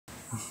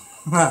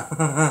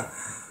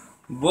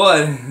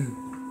Boy,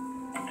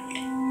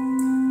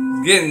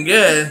 it's getting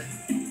good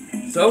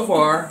so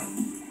far.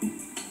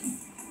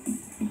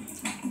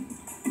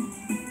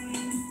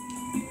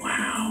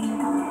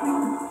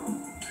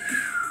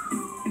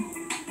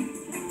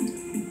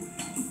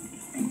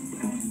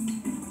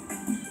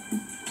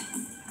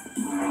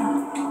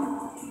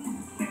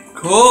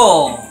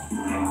 Cool.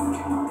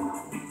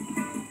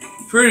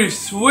 Pretty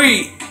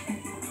sweet.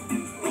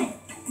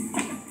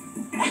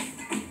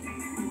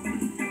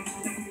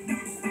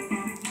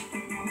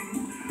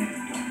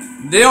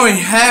 They don't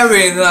have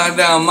anything like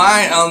that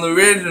on the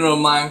original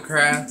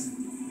Minecraft.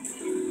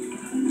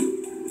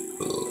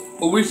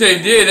 I wish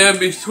they did. That'd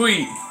be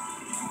sweet.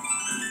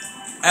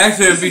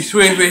 Actually, it'd be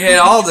sweet if we had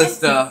all this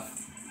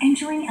stuff.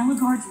 Entering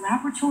Ellegard's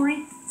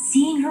laboratory,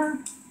 seeing her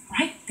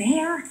right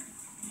there.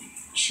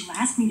 She'll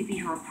ask me to be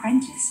her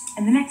apprentice,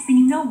 and the next thing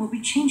you know, we'll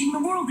be changing the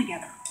world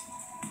together.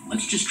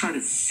 Let's just try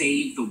to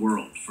save the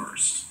world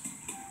first.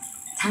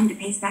 Time to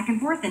pace back and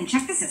forth and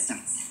check the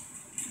systems.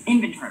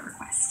 Inventory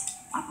request,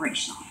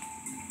 operational.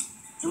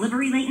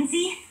 Delivery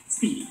latency,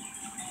 speedy.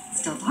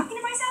 Still talking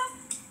to myself?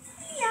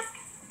 Yuck.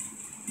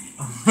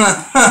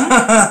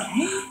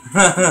 Okay.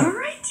 All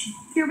right,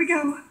 here we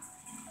go.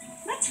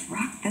 Let's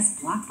rock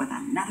this block with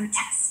another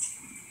test.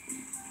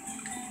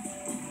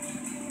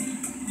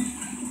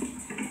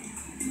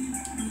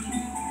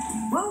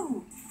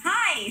 Whoa,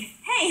 hi,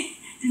 hey,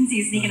 didn't see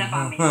you sneaking up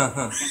on me.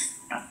 That's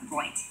the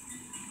point.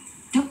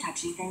 Don't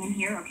touch anything in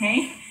here,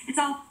 okay? It's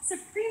all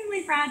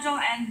supremely fragile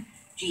and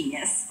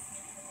genius.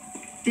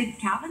 Did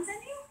Calvin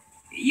send you?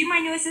 You my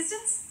new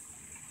assistants?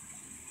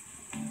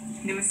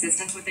 New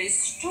assistants with a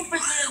stupidly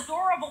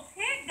adorable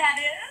pig, that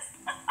is.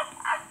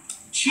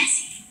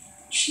 Jessie,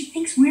 she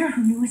thinks we're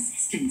her new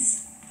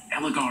assistants.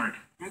 Ellegard.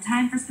 No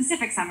time for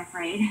specifics, I'm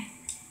afraid.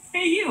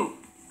 Hey, you,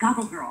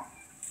 Goggle Girl.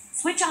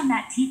 Switch on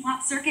that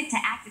T-flop circuit to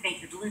activate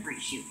the delivery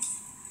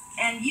chutes.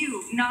 And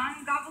you,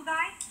 non-goggle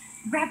guy,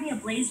 grab me a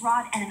blaze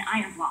rod and an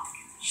iron block.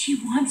 She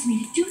wants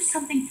me to do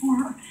something for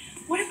her.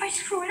 What if I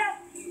screw it up?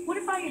 What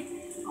if I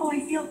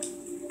feel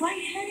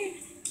lightheaded?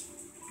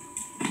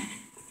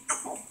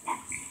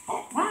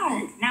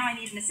 Wow, now I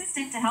need an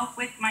assistant to help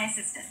with my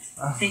assistant.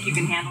 Think you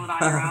can handle it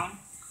on your own?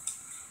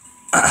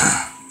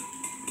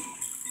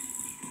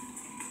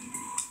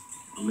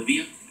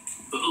 Olivia?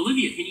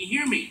 Olivia, can you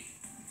hear me?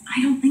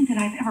 I don't think that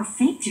I've ever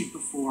fainted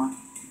before.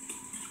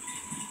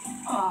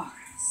 Oh,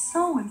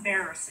 so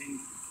embarrassing.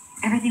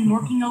 Everything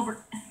working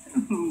over...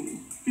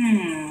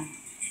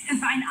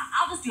 Fine,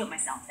 I'll just do it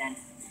myself then.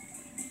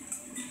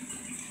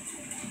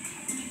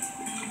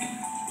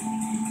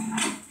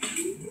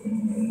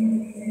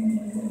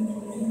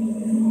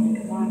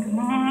 Come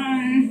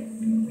on.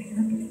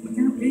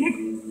 You're big.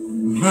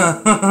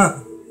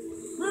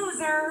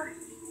 Loser.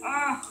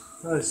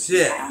 Oh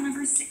shit. File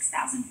number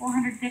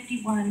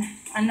 6,451.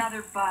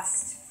 Another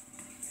bust.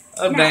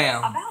 Oh now, damn.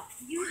 About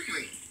you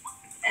three.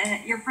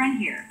 Your friend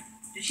here.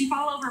 Does she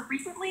fall over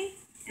frequently?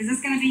 Is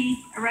this going to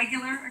be a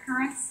regular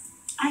occurrence?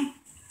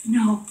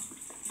 No.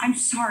 I'm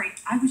sorry.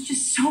 I was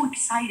just so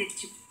excited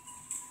to...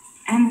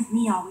 And with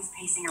me always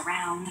pacing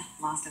around,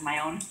 lost in my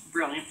own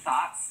brilliant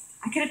thoughts,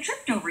 I could have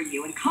tripped over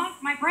you and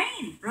conked my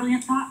brain.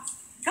 Brilliant thoughts.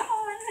 Come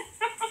on.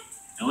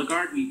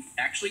 Ellegard, we've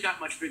actually got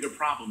much bigger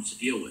problems to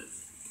deal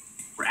with.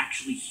 We're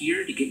actually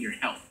here to get your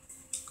help.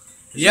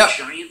 There's a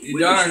giant you're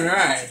darn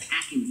right.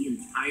 attacking the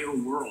entire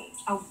world.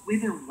 A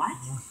wither what?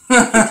 What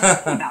are you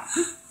talking about?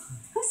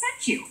 Who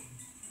sent you?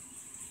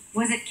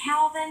 Was it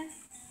Calvin?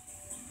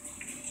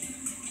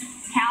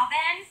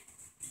 Calvin?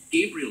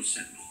 Gabriel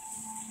sent me.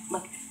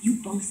 Look,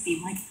 you both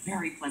seem like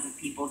very pleasant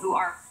people who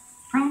are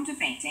prone to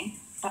fainting,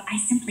 but I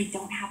simply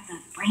don't have the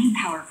brain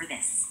power for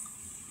this.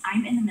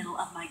 I'm in the middle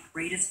of my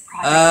greatest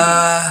project.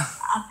 A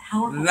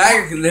powerful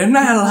they're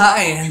not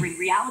lying. Altering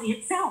reality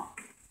itself.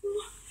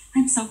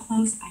 I'm so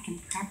close, I can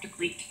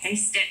practically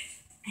taste it.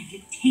 And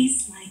it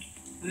tastes like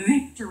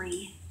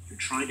victory. You're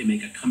trying to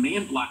make a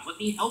command block. Let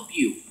me help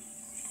you.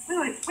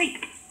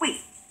 Wait.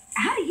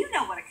 How do you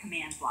know what a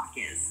command block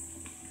is?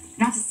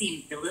 Not to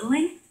seem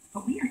belittling,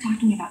 but we are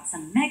talking about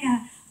some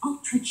mega,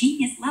 ultra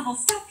genius level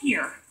stuff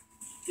here.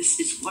 This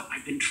is what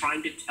I've been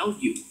trying to tell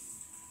you.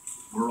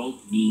 The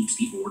world needs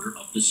the Order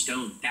of the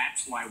Stone.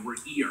 That's why we're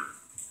here.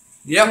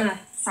 Yep.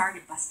 Sorry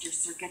to bust your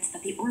circuits,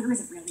 but the Order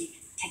isn't really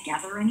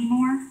together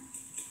anymore.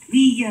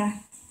 We,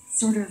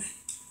 sort of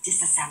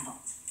disassembled.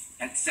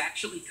 That's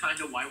actually kind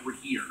of why we're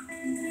here.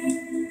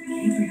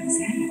 Gabriel's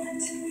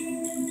amulet.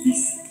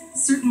 This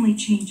certainly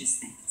changes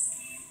things.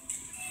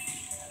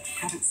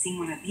 Haven't seen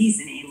one of these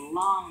in a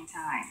long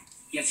time.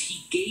 Yes,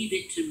 he gave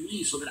it to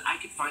me so that I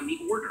could find the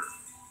Order.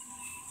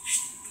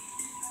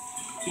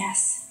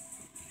 Yes,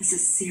 this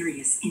is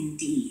serious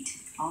indeed.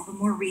 All the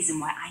more reason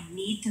why I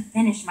need to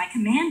finish my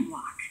command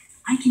block.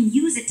 I can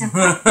use it to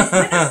fight this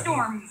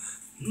Witherstorm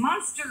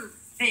monster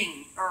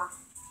thing, or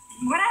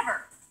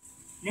whatever.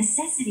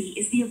 Necessity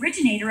is the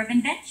originator of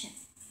invention,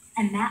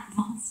 and that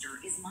monster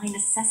is my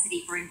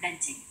necessity for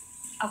inventing,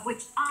 of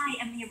which I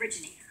am the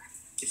originator.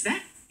 Is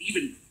that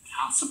even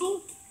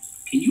possible?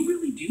 Can you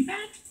really do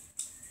that?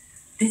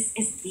 This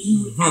is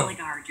the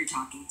Eligard you're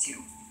talking to.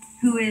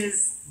 Who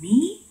is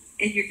me,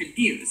 if you're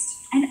confused.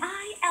 And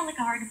I,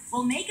 Eligard,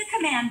 will make a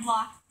command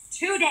block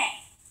today.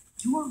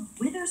 Your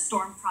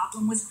Witherstorm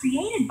problem was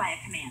created by a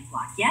command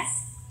block,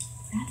 yes?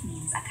 That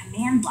means a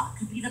command block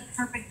could be the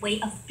perfect way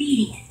of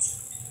beating it.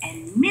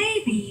 And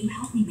maybe you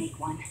help me make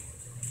one.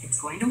 It's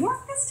going to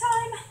work this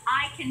time.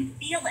 I can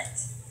feel it.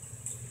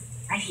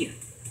 Right here,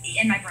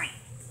 in my brain.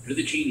 You're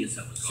the genius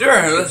of it.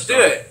 Sure, let's do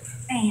it.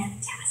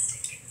 Fantastic.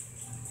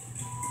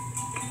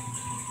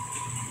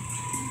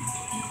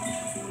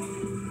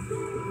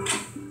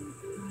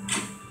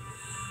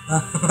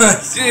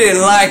 She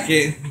didn't like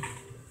it.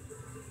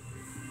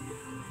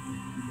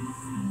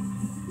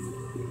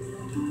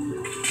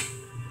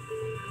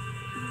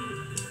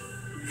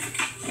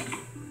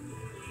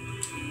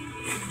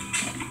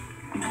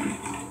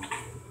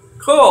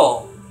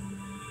 Cool.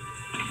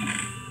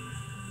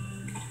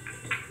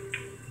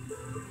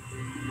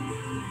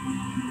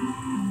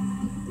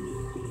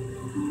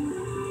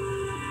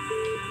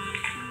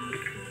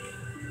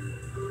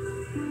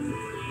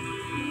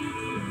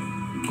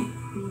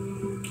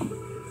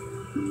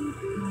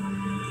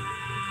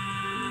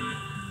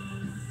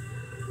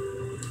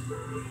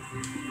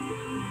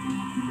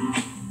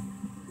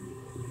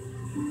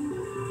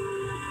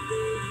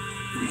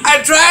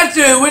 I tried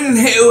to, it wouldn't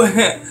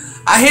hit.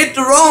 I hit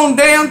the wrong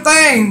damn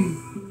thing.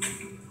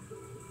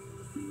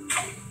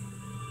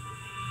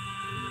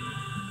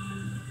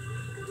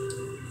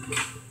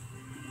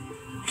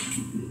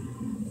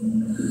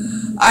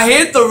 I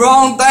hit the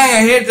wrong thing.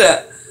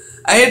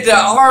 I hit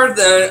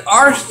the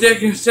R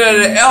stick instead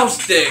of the L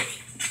stick.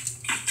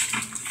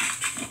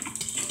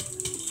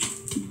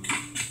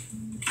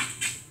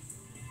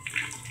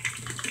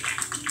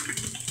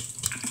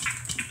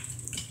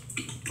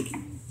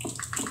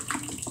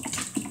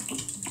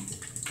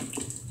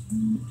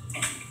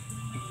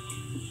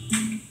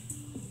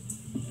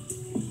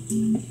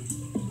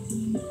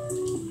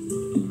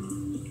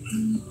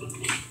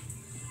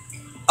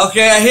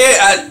 Okay, I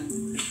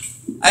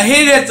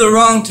hit it at the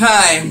wrong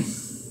time.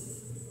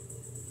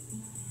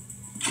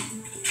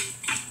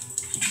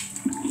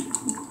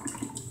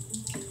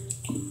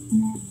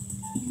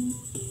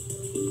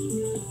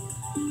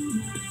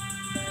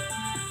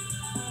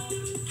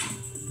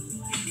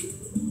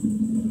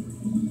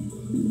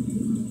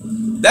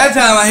 That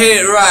time I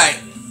hit it right.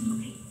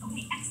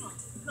 Okay, excellent.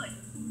 Good.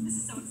 This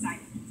is so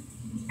exciting.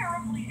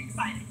 Terribly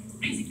exciting.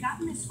 Has it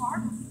gotten this far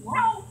before?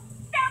 No,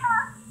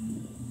 never!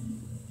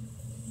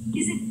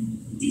 Is it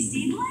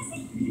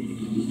destabilizing?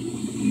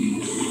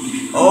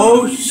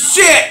 Oh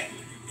shit!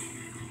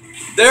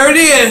 There it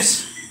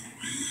is.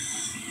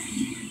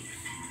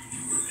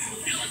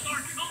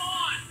 Eligard, come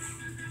on!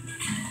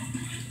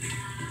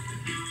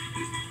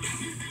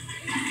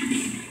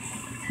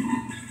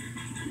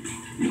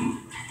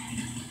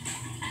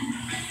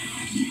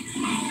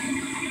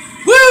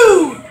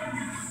 Woo!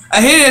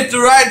 I hit it at the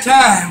right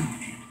time.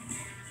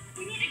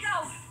 We need to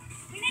go.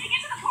 We need to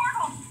get to the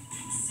portal.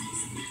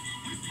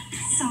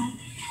 So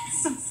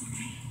sorry.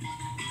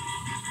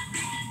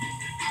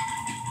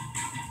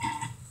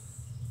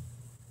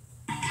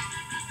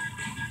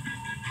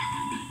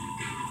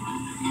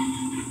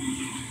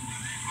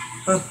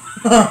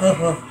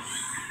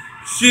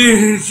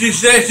 She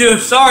said she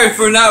was sorry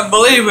for not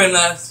believing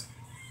us.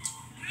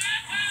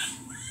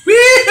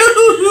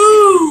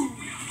 Woo-hoo-hoo-hoo!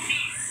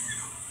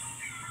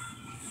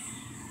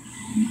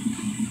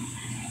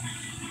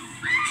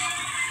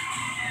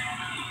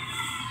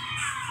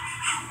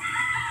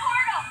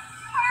 Portal!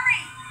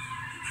 Hurry!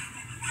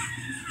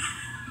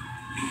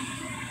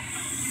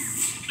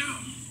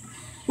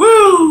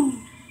 Woo!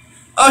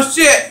 Oh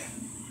shit!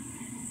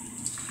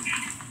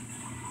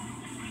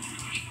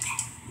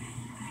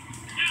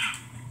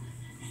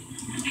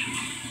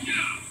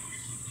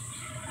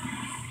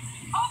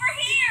 Over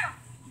here!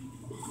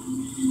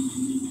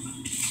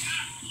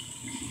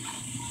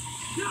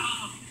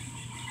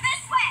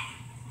 This way!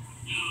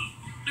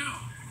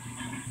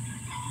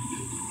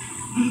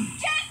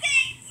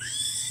 Jesse!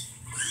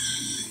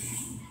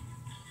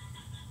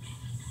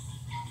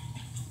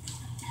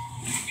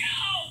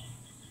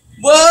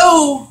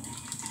 Whoa!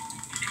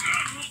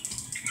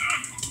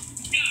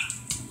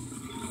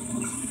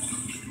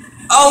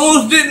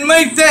 Almost didn't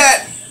make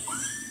that.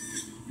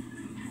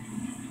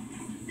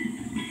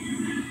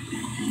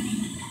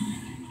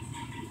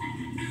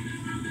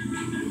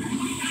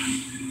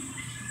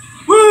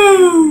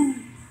 Woo!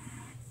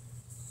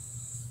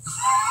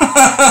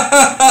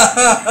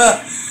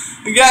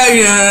 We got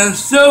a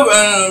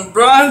silver,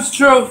 bronze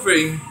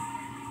trophy.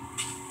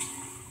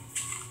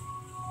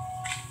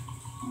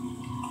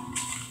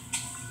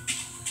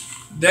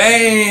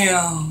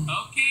 Damn.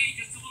 Okay,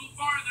 just a little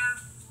farther.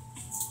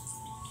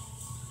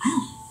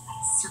 Wow,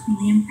 that's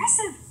certainly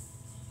impressive.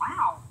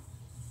 Wow.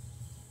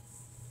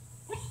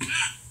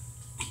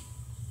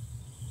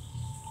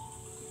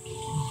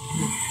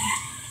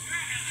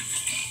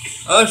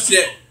 Oh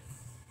shit.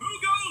 Who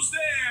goes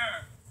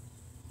there?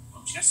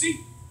 Well, Jesse,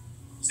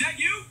 is that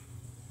you?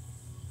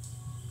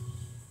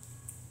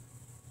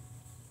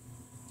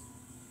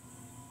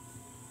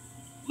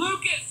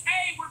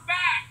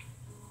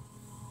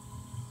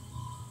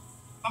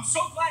 I'm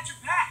so glad you're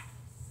back.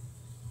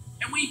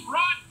 And we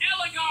brought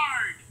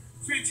Eligard!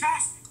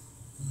 Fantastic.